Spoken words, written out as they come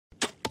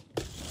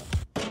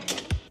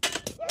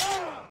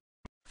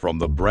From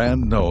the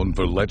brand known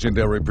for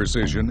legendary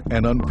precision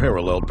and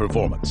unparalleled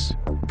performance,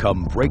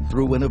 come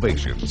breakthrough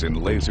innovations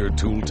in laser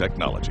tool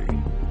technology.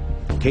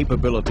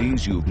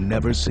 Capabilities you've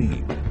never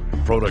seen,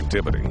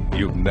 productivity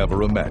you've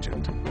never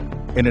imagined,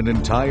 in an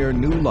entire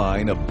new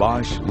line of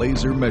Bosch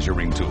laser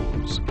measuring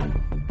tools.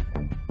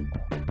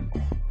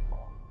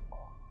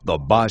 The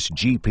Bosch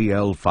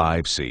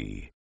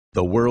GPL5C,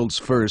 the world's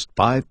first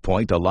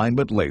 5-point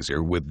alignment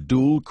laser with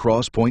dual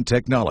cross-point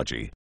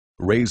technology,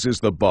 raises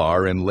the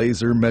bar in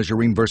laser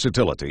measuring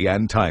versatility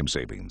and time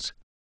savings.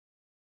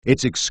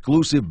 Its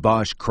exclusive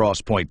Bosch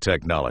cross-point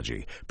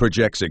technology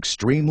projects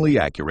extremely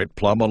accurate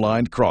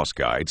plumb-aligned cross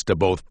guides to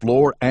both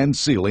floor and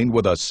ceiling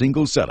with a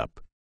single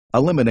setup,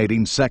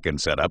 eliminating second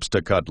setups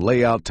to cut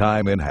layout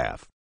time in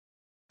half.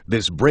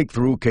 This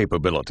breakthrough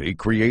capability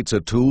creates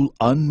a tool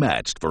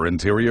unmatched for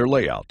interior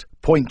layout,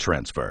 point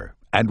transfer,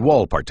 and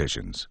wall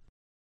partitions.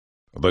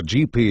 The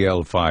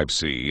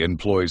GPL5C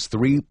employs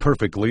 3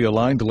 perfectly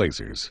aligned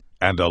lasers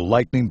and a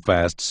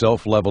lightning-fast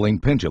self-leveling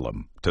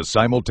pendulum to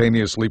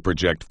simultaneously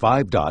project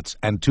 5 dots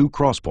and 2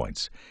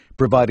 crosspoints,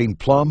 providing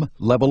plumb,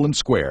 level, and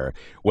square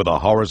with a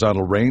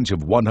horizontal range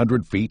of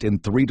 100 feet in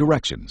 3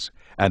 directions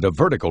and a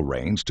vertical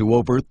range to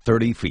over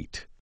 30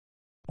 feet.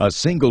 A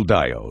single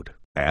diode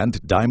and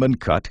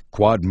diamond-cut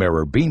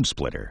quad-mirror beam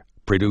splitter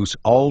produce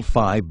all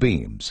 5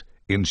 beams,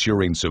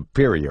 ensuring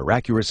superior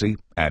accuracy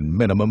and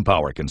minimum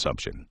power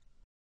consumption.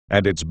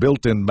 And its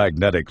built-in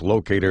magnetic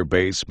locator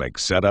base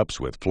makes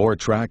setups with floor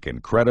track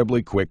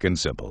incredibly quick and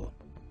simple.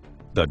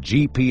 The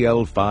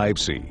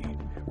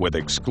GPL5C, with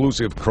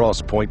exclusive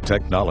cross-point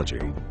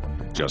technology,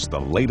 just the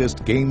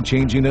latest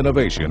game-changing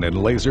innovation in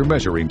laser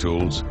measuring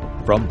tools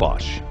from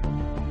Bosch.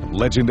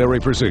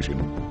 Legendary precision,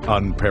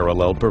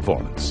 unparalleled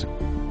performance.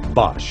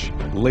 Bosch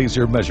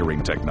laser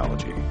measuring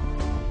technology.